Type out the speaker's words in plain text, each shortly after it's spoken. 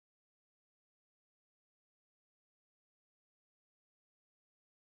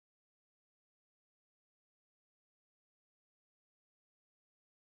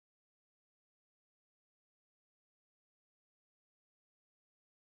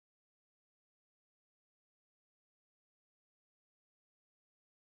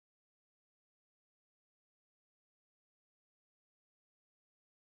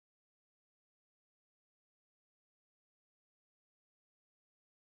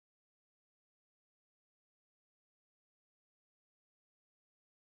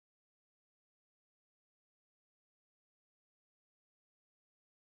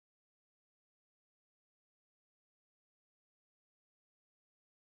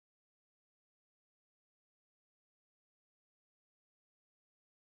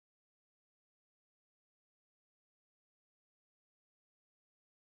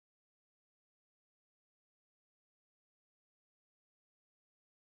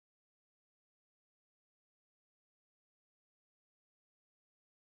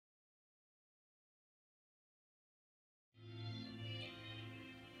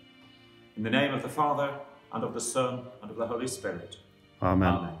In the name of the Father, and of the Son, and of the Holy Spirit. Amen.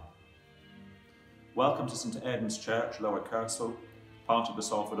 Amen. Welcome to St. Aidan's Church, Lower Kersal, part of the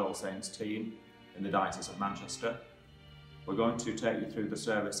Salford All Saints team in the Diocese of Manchester. We're going to take you through the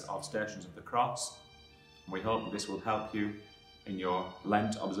service of Stations of the Cross, and we hope that this will help you in your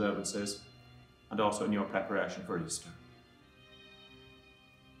Lent observances and also in your preparation for Easter.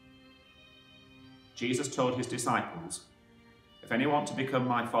 Jesus told his disciples, "If any want to become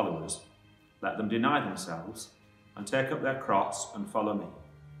my followers, let them deny themselves and take up their cross and follow me.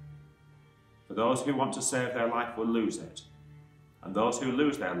 For those who want to save their life will lose it, and those who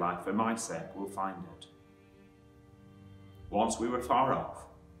lose their life for my sake will find it. Once we were far off,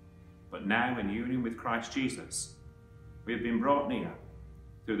 but now in union with Christ Jesus, we have been brought near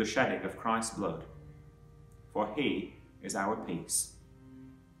through the shedding of Christ's blood, for he is our peace."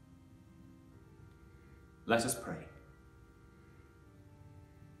 Let us pray.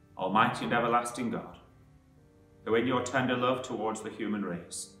 Almighty and everlasting God, who in your tender love towards the human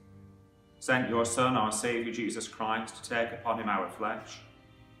race sent your Son, our Saviour Jesus Christ, to take upon him our flesh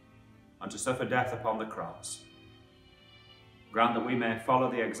and to suffer death upon the cross, grant that we may follow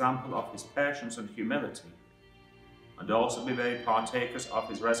the example of his patience and humility and also be made partakers of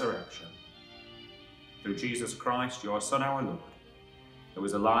his resurrection. Through Jesus Christ, your Son, our Lord, who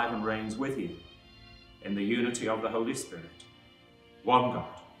is alive and reigns with you in the unity of the Holy Spirit, one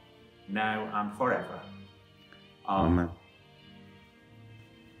God, now and forever. Amen. Amen.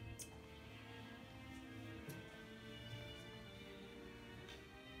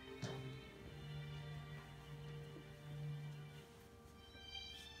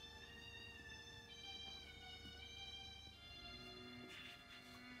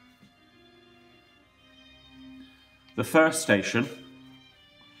 The first station,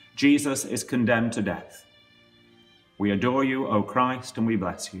 Jesus is condemned to death. We adore you, O Christ, and we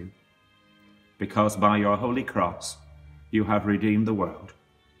bless you, because by your holy cross you have redeemed the world.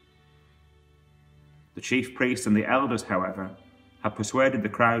 The chief priests and the elders, however, have persuaded the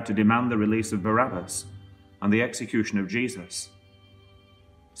crowd to demand the release of Barabbas and the execution of Jesus.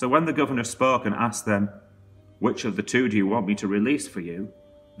 So when the governor spoke and asked them, "Which of the two do you want me to release for you?"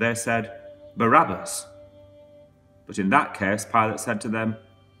 they said, "Barabbas." But in that case, Pilate said to them,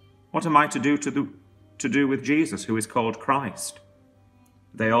 "What am I to do with Jesus, who is called Christ?"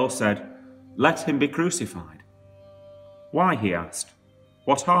 They all said, "Let him be crucified." "Why?" he asked.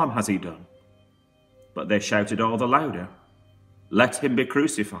 "What harm has he done?" But they shouted all the louder, "Let him be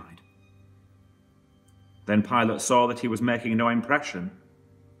crucified." Then Pilate saw that he was making no impression,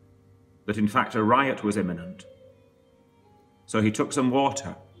 that in fact a riot was imminent. So he took some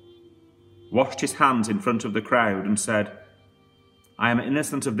water, washed his hands in front of the crowd, and said, "I am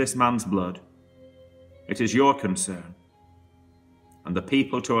innocent of this man's blood. It is your concern." And the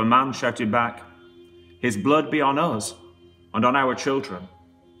people to a man shouted back, "His blood be on us and on our children."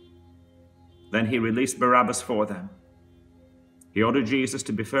 Then he released Barabbas for them. He ordered Jesus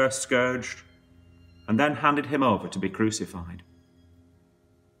to be first scourged and then handed him over to be crucified.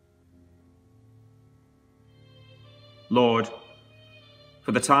 Lord,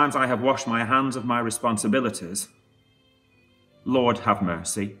 for the times I have washed my hands of my responsibilities, Lord, have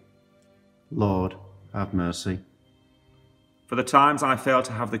mercy. Lord, have mercy. For the times I fail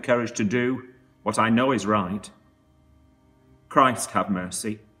to have the courage to do what I know is right, Christ, have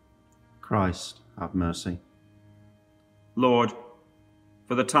mercy. Christ, have mercy. Lord,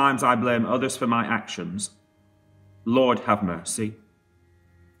 for the times I blame others for my actions, Lord, have mercy.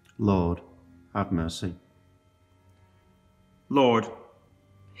 Lord, have mercy. Lord,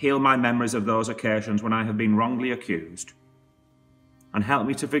 heal my memories of those occasions when I have been wrongly accused, and help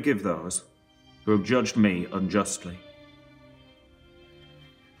me to forgive those who have judged me unjustly.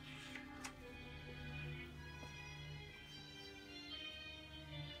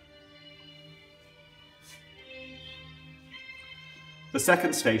 The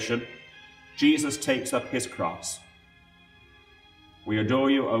second station, Jesus takes up his cross. We adore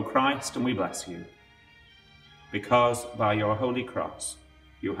you, O Christ, and we bless you, because by your holy cross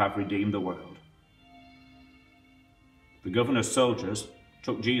you have redeemed the world. The governor's soldiers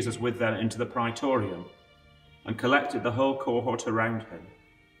took Jesus with them into the praetorium and collected the whole cohort around him.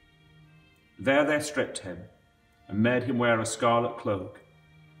 There they stripped him and made him wear a scarlet cloak,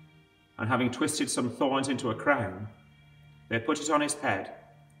 and having twisted some thorns into a crown, they put it on his head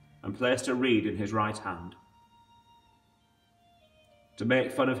and placed a reed in his right hand. To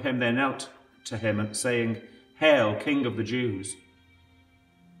make fun of him, they knelt to him and saying, "Hail, King of the Jews!"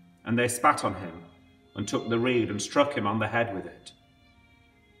 And they spat on him and took the reed and struck him on the head with it.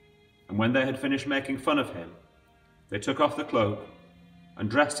 And when they had finished making fun of him, they took off the cloak and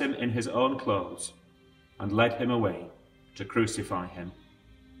dressed him in his own clothes, and led him away to crucify him.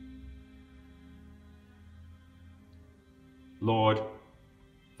 Lord,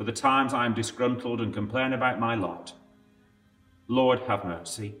 for the times I am disgruntled and complain about my lot, Lord, have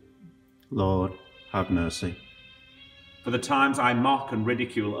mercy. Lord, have mercy. For the times I mock and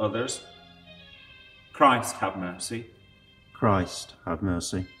ridicule others, Christ, have mercy. Christ, have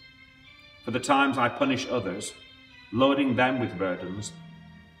mercy. For the times I punish others, loading them with burdens,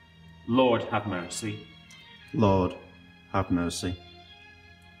 Lord, have mercy. Lord, have mercy.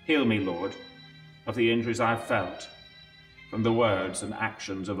 Heal me, Lord, of the injuries I have felt from the words and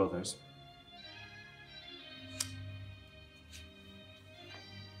actions of others.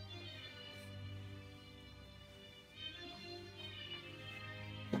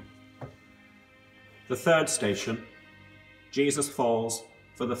 The third station, Jesus falls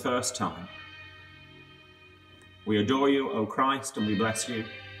for the first time. We adore you, O Christ, and we bless you,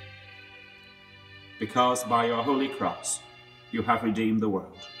 because by your holy cross you have redeemed the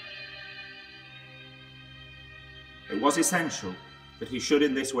world. It was essential that he should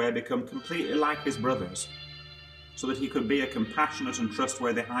in this way become completely like his brothers, so that he could be a compassionate and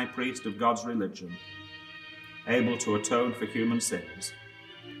trustworthy high priest of God's religion, able to atone for human sins.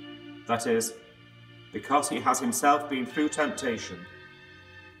 That is, because he has himself been through temptation,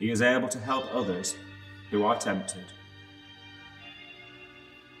 he is able to help others who are tempted.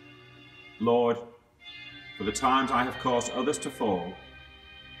 Lord, for the times I have caused others to fall,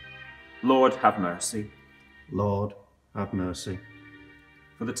 Lord, have mercy. Lord, have mercy.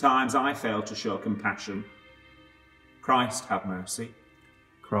 For the times I fail to show compassion, Christ, have mercy.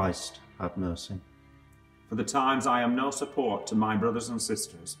 Christ, have mercy. For the times I am no support to my brothers and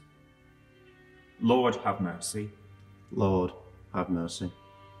sisters, Lord, have mercy. Lord, have mercy.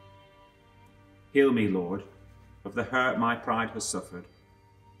 Heal me, Lord, of the hurt my pride has suffered.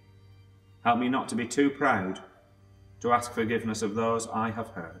 Help me not to be too proud to ask forgiveness of those I have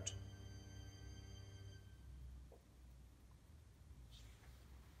hurt.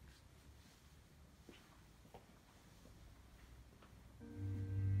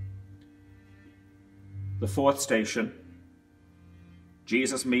 The fourth station,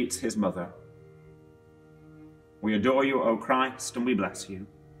 Jesus meets his mother. We adore you, O Christ, and we bless you,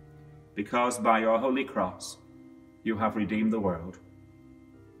 because by your holy cross you have redeemed the world.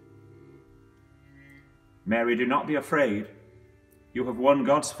 Mary, do not be afraid. You have won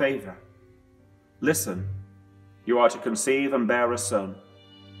God's favour. Listen, you are to conceive and bear a son,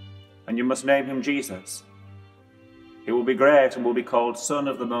 and you must name him Jesus. He will be great and will be called Son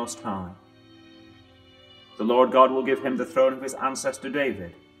of the Most High. The Lord God will give him the throne of his ancestor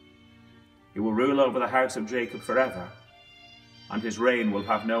David. He will rule over the house of Jacob forever, and his reign will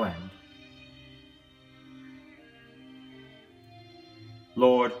have no end.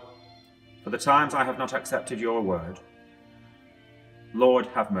 Lord, for the times I have not accepted your word, Lord,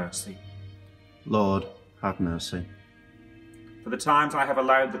 have mercy. Lord, have mercy. For the times I have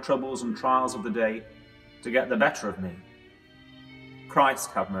allowed the troubles and trials of the day to get the better of me,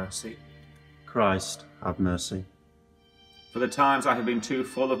 Christ, have mercy. Christ, have mercy. For the times I have been too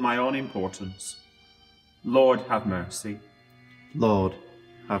full of my own importance, Lord, have mercy. Lord,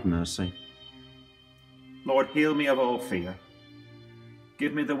 have mercy. Lord, heal me of all fear.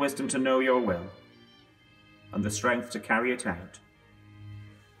 Give me the wisdom to know your will, and the strength to carry it out.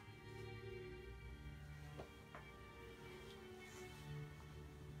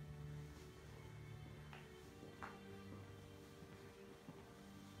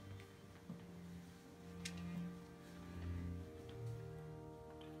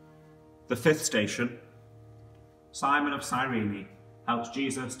 The fifth station, Simon of Cyrene helps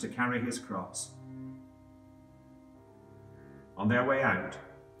Jesus to carry his cross. On their way out,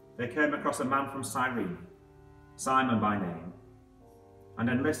 they came across a man from Cyrene, Simon by name, and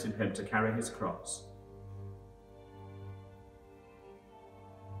enlisted him to carry his cross.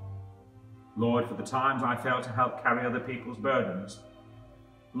 Lord, for the times I fail to help carry other people's burdens,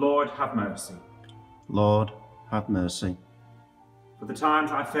 Lord, have mercy. Lord, have mercy. For the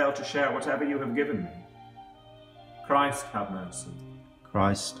times I fail to share whatever you have given me, Christ, have mercy.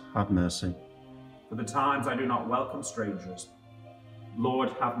 Christ, have mercy. For the times I do not welcome strangers, Lord,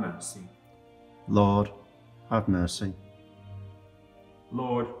 have mercy. Lord, have mercy.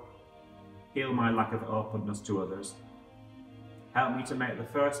 Lord, heal my lack of openness to others. Help me to make the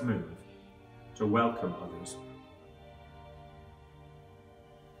first move to welcome others.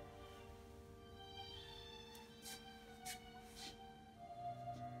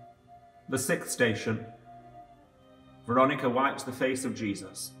 The sixth station, Veronica wipes the face of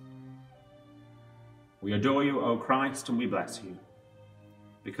Jesus. We adore you, O Christ, and we bless you,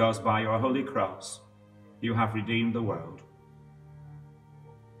 because by your holy cross you have redeemed the world.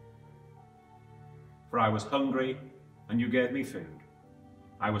 For I was hungry, and you gave me food.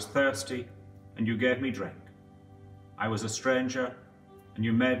 I was thirsty, and you gave me drink. I was a stranger, and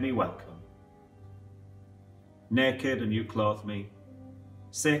you made me welcome. Naked, and you clothed me.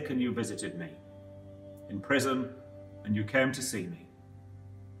 Sick, and you visited me. In prison, and you came to see me.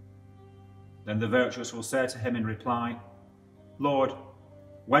 Then the virtuous will say to him in reply, Lord,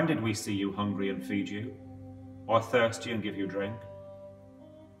 when did we see you hungry and feed you, or thirsty and give you drink?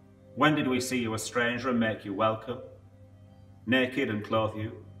 When did we see you a stranger and make you welcome, naked and clothe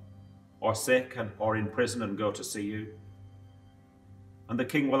you, or sick or in prison and go to see you? And the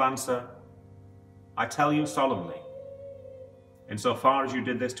king will answer, I tell you solemnly, insofar as you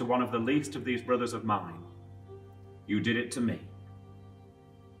did this to one of the least of these brothers of mine, you did it to me.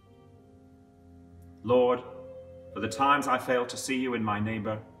 Lord, for the times I failed to see you in my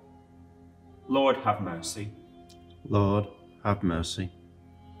neighbour, Lord, have mercy. Lord, have mercy.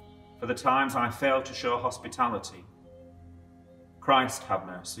 For the times I failed to show hospitality, Christ, have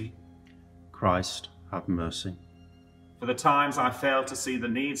mercy. Christ, have mercy. For the times I failed to see the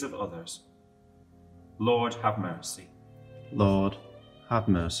needs of others, Lord, have mercy. Lord, have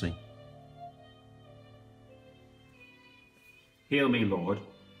mercy. Heal me, Lord,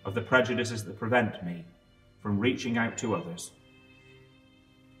 of the prejudices that prevent me from reaching out to others.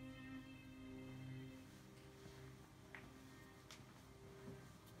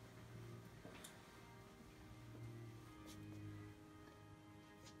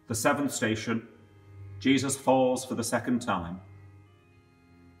 The seventh station, Jesus falls for the second time.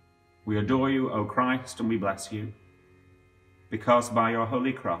 We adore you, O Christ, and we bless you, because by your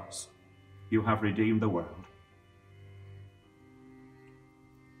holy cross you have redeemed the world.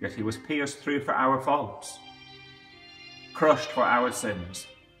 Yet he was pierced through for our faults, crushed for our sins.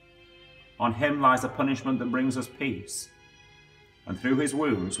 On him lies a punishment that brings us peace, and through his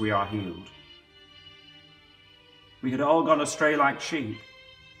wounds we are healed. We had all gone astray like sheep,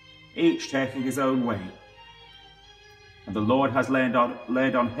 each taking his own way, and the Lord has laid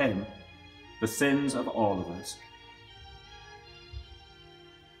on him the sins of all of us.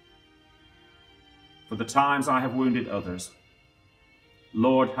 For the times I have wounded others,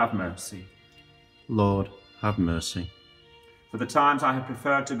 Lord, have mercy. Lord, have mercy. For the times I have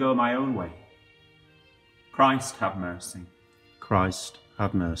preferred to go my own way, Christ, have mercy. Christ,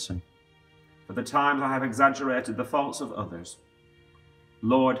 have mercy. For the times I have exaggerated the faults of others,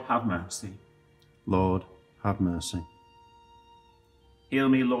 Lord, have mercy. Lord, have mercy. Heal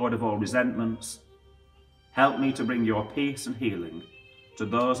me, Lord, of all resentments. Help me to bring your peace and healing to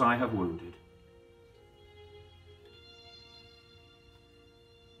those I have wounded.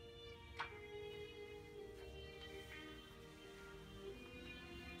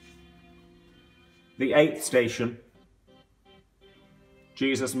 The eighth station,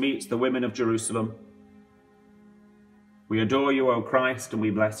 Jesus meets the women of Jerusalem. We adore you, O Christ, and we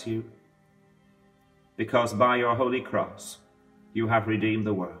bless you, because by your holy cross you have redeemed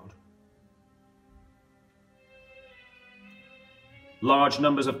the world. Large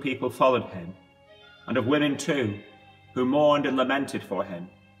numbers of people followed him, and of women too, who mourned and lamented for him.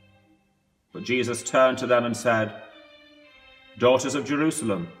 But Jesus turned to them and said, Daughters of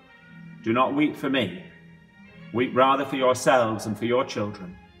Jerusalem, do not weep for me. Weep rather for yourselves and for your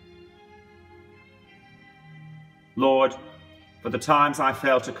children. Lord, for the times I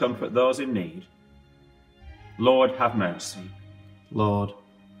fail to comfort those in need, Lord, have mercy. Lord,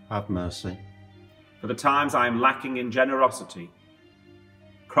 have mercy. For the times I am lacking in generosity,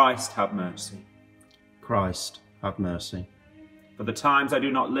 Christ, have mercy. Christ, have mercy. For the times I do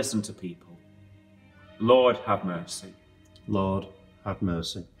not listen to people, Lord, have mercy. Lord, have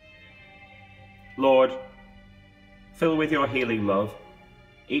mercy. Lord, fill with your healing love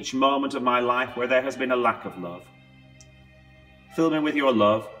each moment of my life where there has been a lack of love. Fill me with your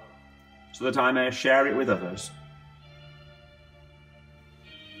love so that I may share it with others.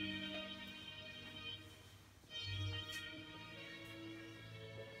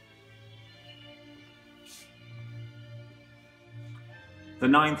 The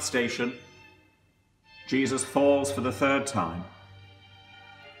ninth station, Jesus falls for the third time.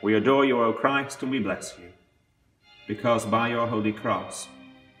 We adore you, O Christ, and we bless you, because by your holy cross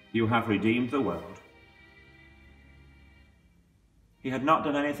you have redeemed the world. He had not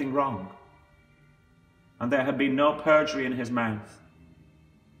done anything wrong, and there had been no perjury in his mouth.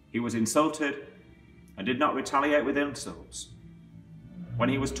 He was insulted and did not retaliate with insults. When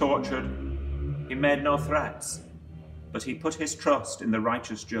he was tortured, he made no threats, but he put his trust in the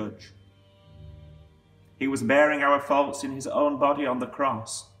righteous judge. he was bearing our faults in his own body on the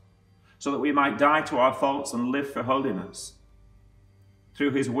cross, so that we might die to our faults and live for holiness.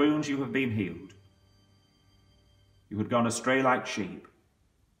 Through his wounds you have been healed. You had gone astray like sheep,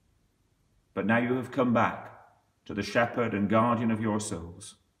 but now you have come back to the shepherd and guardian of your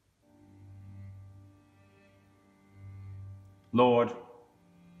souls. Lord,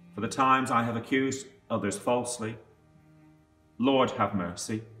 for the times I have accused others falsely, Lord, have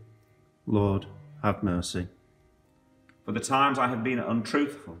mercy. Lord, have mercy. For the times I have been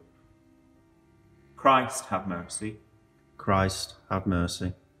untruthful, Christ, have mercy. Christ, have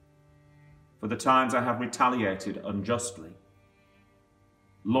mercy. For the times I have retaliated unjustly,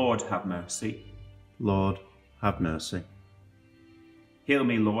 Lord, have mercy. Lord, have mercy. Heal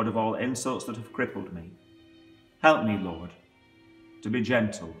me, Lord, of all insults that have crippled me. Help me, Lord, to be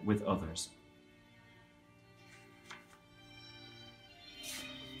gentle with others.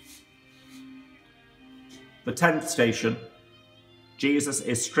 The 10th station, Jesus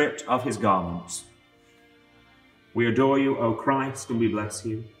is stripped of his garments. We adore you, O Christ, and we bless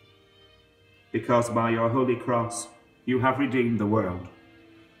you, because by your holy cross you have redeemed the world.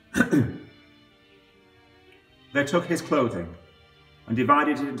 They took his clothing and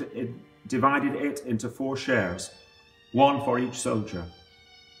divided it into 4 shares, one for each soldier.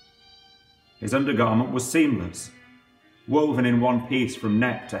 His undergarment was seamless, woven in one piece from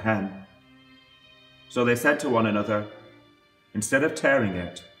neck to hem. So they said to one another, instead of tearing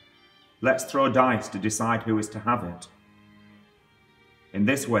it, let's throw dice to decide who is to have it. In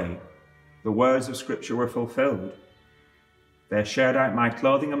this way, the words of Scripture were fulfilled. They shared out my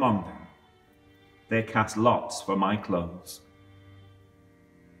clothing among them. They cast lots for my clothes.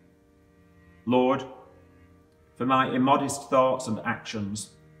 Lord, for my immodest thoughts and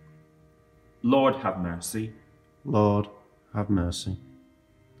actions, Lord, have mercy. Lord, have mercy.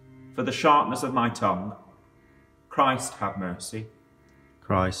 For the sharpness of my tongue, Christ, have mercy.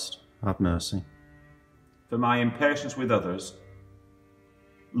 Christ, have mercy. For my impatience with others,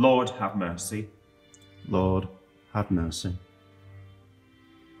 Lord, have mercy. Lord, have mercy.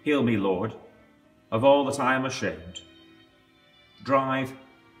 Heal me, Lord, of all that I am ashamed. Drive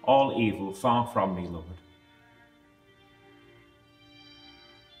all evil far from me, Lord.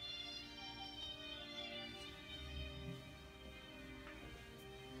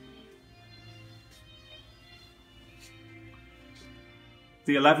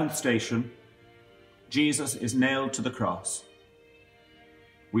 The 11th station, Jesus is nailed to the cross.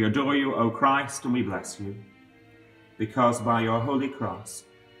 We adore you, O Christ, and we bless you, because by your holy cross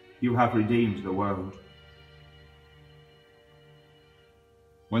you have redeemed the world.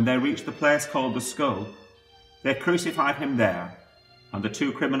 When they reached the place called the Skull, they crucified him there, and the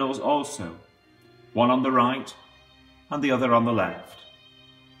 2 criminals also, one on the right and the other on the left.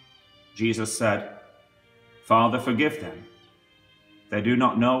 Jesus said, Father, forgive them. They do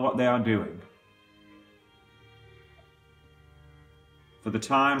not know what they are doing. For the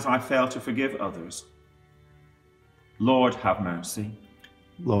times I fail to forgive others, Lord, have mercy.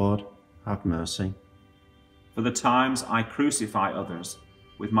 Lord, have mercy. For the times I crucify others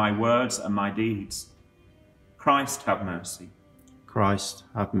with my words and my deeds, Christ, have mercy. Christ,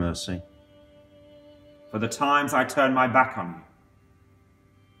 have mercy. For the times I turn my back on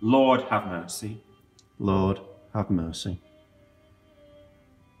you, Lord, have mercy. Lord, have mercy.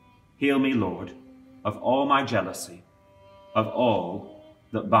 Heal me, Lord, of all my jealousy, of all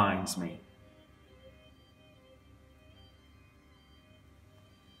that binds me.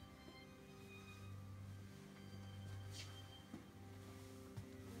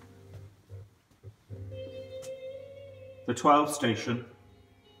 The 12th station,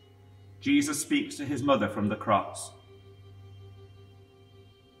 Jesus speaks to his mother from the cross.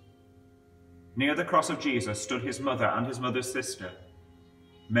 Near the cross of Jesus stood his mother and his mother's sister,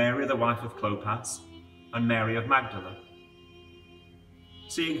 Mary, the wife of Clopas, and Mary of Magdala.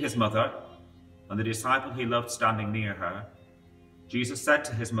 Seeing his mother and the disciple he loved standing near her, Jesus said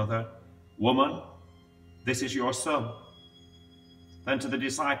to his mother, Woman, this is your son. Then to the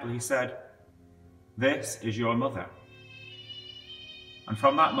disciple he said, This is your mother. And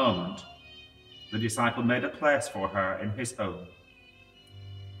from that moment, the disciple made a place for her in his home.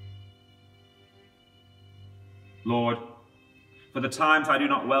 Lord, for the times I do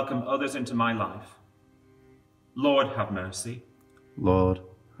not welcome others into my life, Lord, have mercy. Lord,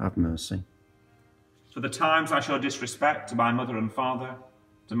 have mercy. For the times I show disrespect to my mother and father,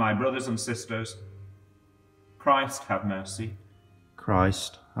 to my brothers and sisters, Christ, have mercy.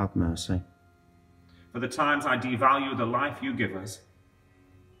 Christ, have mercy. For the times I devalue the life you give us,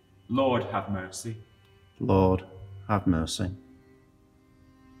 Lord, have mercy. Lord, have mercy.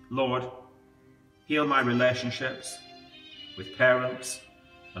 Lord, Heal my relationships with parents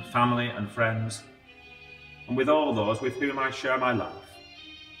and family and friends, and with all those with whom I share my life.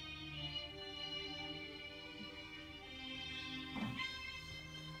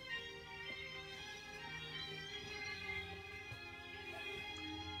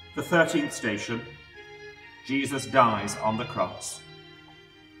 The 13th station, Jesus dies on the cross.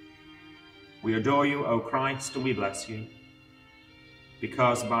 We adore you, O Christ, and we bless you,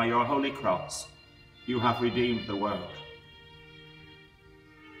 because by your holy cross you have redeemed the world.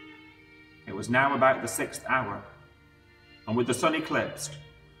 It was now about the 6th hour, and with the sun eclipsed,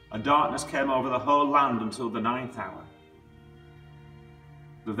 a darkness came over the whole land until the 9th hour.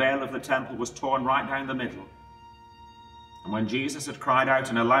 The veil of the temple was torn right down the middle, and when Jesus had cried out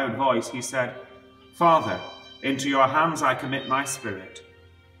in a loud voice, he said, "Father, into your hands I commit my spirit."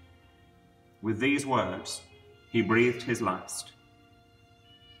 With these words, he breathed his last.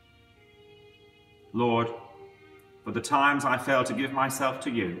 Lord, for the times I fail to give myself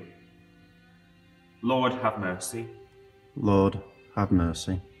to you, Lord, have mercy. Lord, have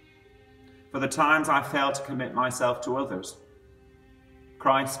mercy. For the times I fail to commit myself to others,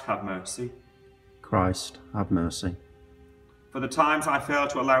 Christ, have mercy. Christ, have mercy. For the times I fail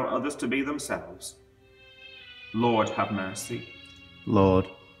to allow others to be themselves, Lord, have mercy. Lord,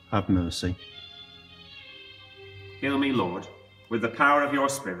 have mercy. Heal me, Lord, with the power of your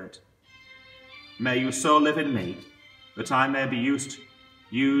Spirit. May you so live in me that I may be used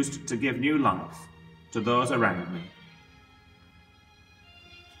to give new life to those around me.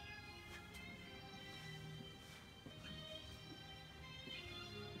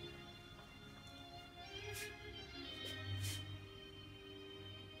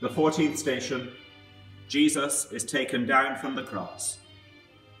 The 14th station, Jesus is taken down from the cross.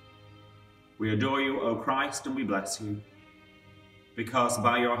 We adore you, O Christ, and we bless you, because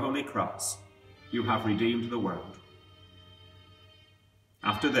by your holy cross you have redeemed the world.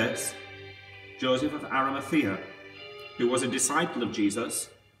 After this, Joseph of Arimathea, who was a disciple of Jesus,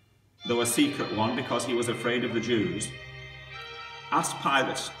 though a secret one because he was afraid of the Jews, asked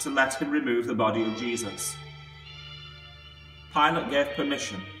Pilate to let him remove the body of Jesus. Pilate gave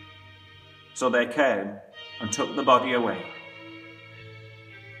permission, so they came and took the body away.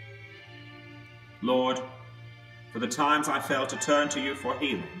 Lord, for the times I fail to turn to you for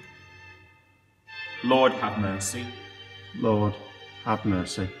healing, Lord, have mercy. Lord, have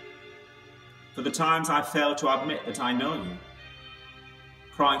mercy. For the times I fail to admit that I know you,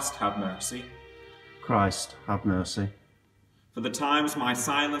 Christ, have mercy. Christ, have mercy. For the times my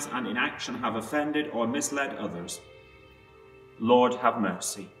silence and inaction have offended or misled others, Lord, have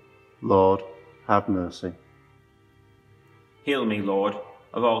mercy. Lord, have mercy. Heal me, Lord,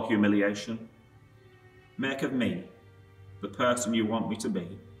 of all humiliation. Make of me the person you want me to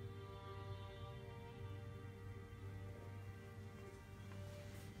be.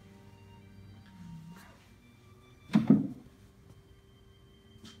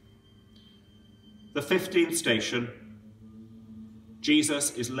 The 15th station,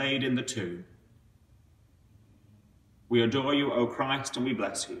 Jesus is laid in the tomb. We adore you, O Christ, and we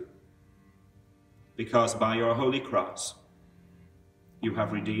bless you, because by your holy cross you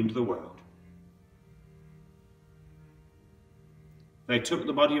have redeemed the world. They took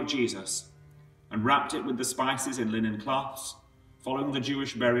the body of Jesus and wrapped it with the spices in linen cloths, following the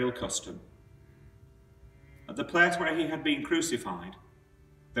Jewish burial custom. At the place where he had been crucified,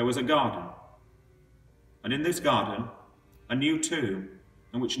 there was a garden, and in this garden, a new tomb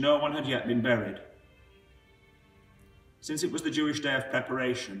in which no one had yet been buried. Since it was the Jewish day of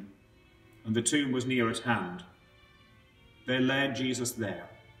preparation, and the tomb was near at hand, they laid Jesus there.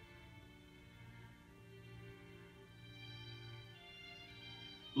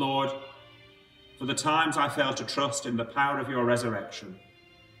 Lord, for the times I fail to trust in the power of your resurrection,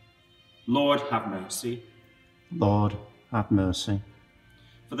 Lord, have mercy. Lord, have mercy.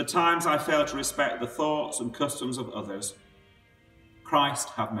 For the times I fail to respect the thoughts and customs of others, Christ,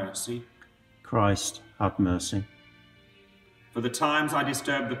 have mercy. Christ, have mercy. For the times I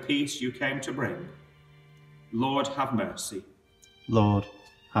disturb the peace you came to bring, Lord, have mercy. Lord,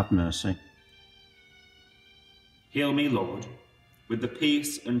 have mercy. Heal me, Lord, with the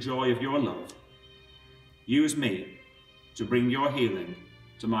peace and joy of your love. Use me to bring your healing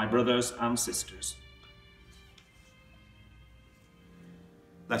to my brothers and sisters.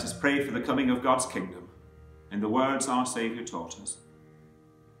 Let us pray for the coming of God's kingdom in the words our Saviour taught us.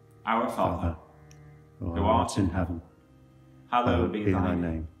 Our Father, who art in heaven, hallowed be thy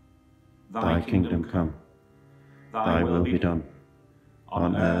name. Thy kingdom come. Thy will be done,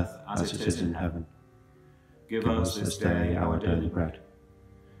 on earth as it is in heaven. Give us this day our daily bread,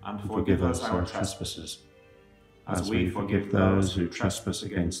 and forgive us our trespasses, as we forgive those who trespass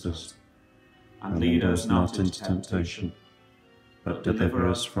against us. And lead us not into temptation, but deliver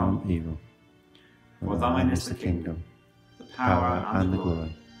us from evil. For thine is the kingdom, the power, and the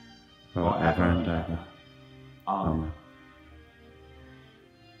glory, for ever and ever. Amen.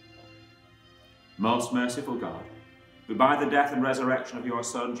 Most merciful God, who by the death and resurrection of your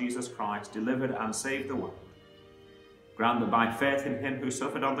Son, Jesus Christ, delivered and saved the world, grant that by faith in him who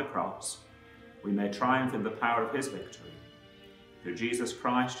suffered on the cross, we may triumph in the power of his victory. Through Jesus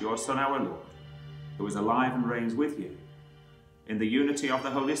Christ, your Son, our Lord, who is alive and reigns with you, in the unity of the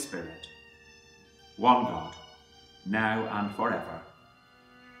Holy Spirit, one God, now and forever.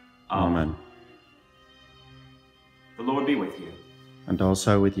 Amen. The Lord be with you. And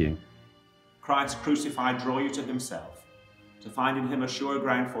also with you. Christ crucified draw you to himself, to find in him a sure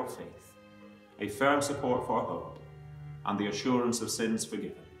ground for faith, a firm support for hope, and the assurance of sins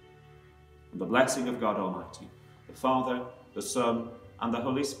forgiven. And the blessing of God Almighty, the Father, the Son, and the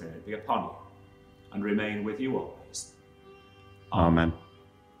Holy Spirit be upon you, and remain with you always. Amen.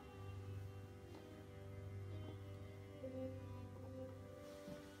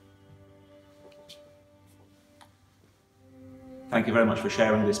 Thank you very much for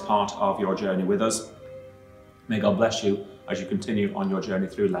sharing this part of your journey with us. May God bless you as you continue on your journey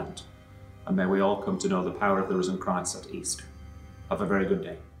through Lent, and may we all come to know the power of the risen Christ at Easter. Have a very good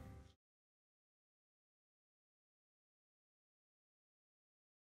day.